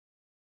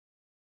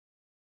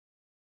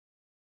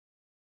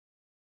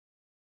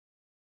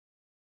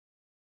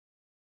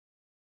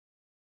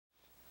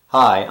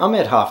Hi, I'm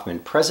Ed Hoffman,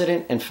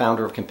 President and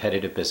Founder of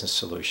Competitive Business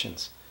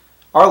Solutions.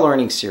 Our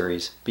learning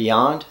series,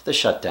 Beyond the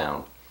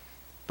Shutdown,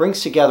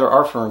 brings together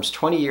our firm's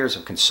 20 years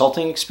of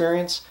consulting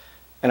experience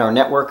and our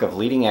network of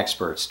leading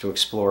experts to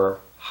explore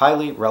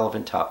highly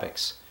relevant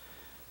topics.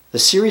 The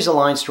series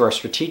aligns to our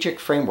strategic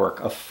framework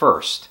of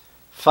FIRST,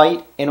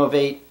 Fight,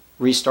 Innovate,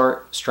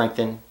 Restart,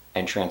 Strengthen,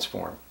 and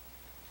Transform.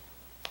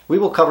 We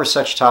will cover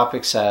such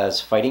topics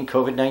as fighting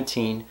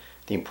COVID-19,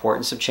 the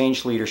importance of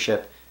change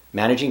leadership,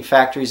 managing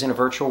factories in a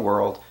virtual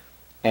world,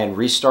 and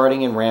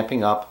restarting and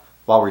ramping up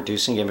while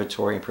reducing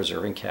inventory and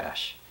preserving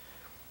cash.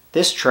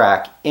 This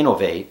track,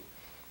 Innovate,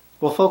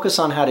 will focus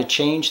on how to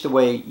change the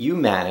way you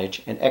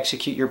manage and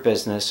execute your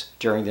business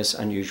during this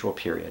unusual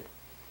period.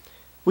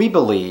 We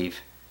believe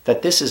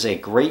that this is a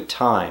great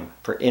time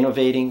for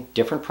innovating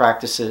different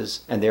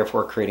practices and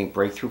therefore creating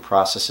breakthrough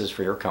processes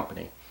for your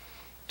company.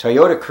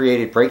 Toyota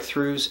created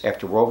breakthroughs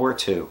after World War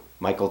II.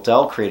 Michael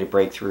Dell created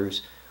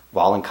breakthroughs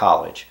while in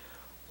college,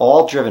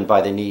 all driven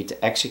by the need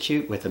to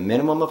execute with a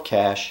minimum of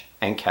cash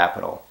and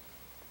capital.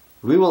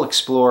 We will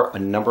explore a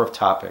number of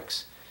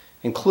topics,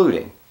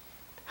 including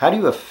how do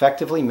you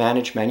effectively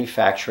manage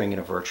manufacturing in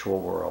a virtual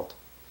world?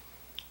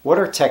 What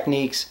are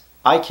techniques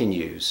I can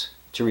use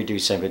to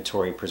reduce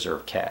inventory and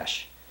preserve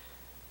cash?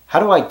 How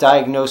do I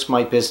diagnose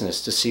my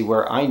business to see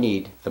where I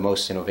need the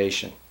most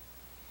innovation?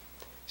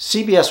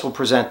 CBS will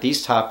present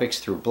these topics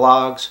through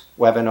blogs,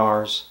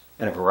 webinars,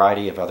 and a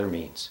variety of other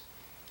means.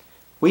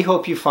 We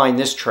hope you find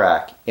this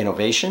track,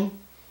 Innovation,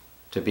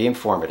 to be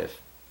informative.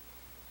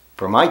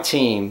 For my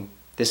team,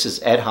 this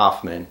is Ed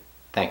Hoffman,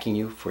 thanking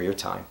you for your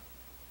time.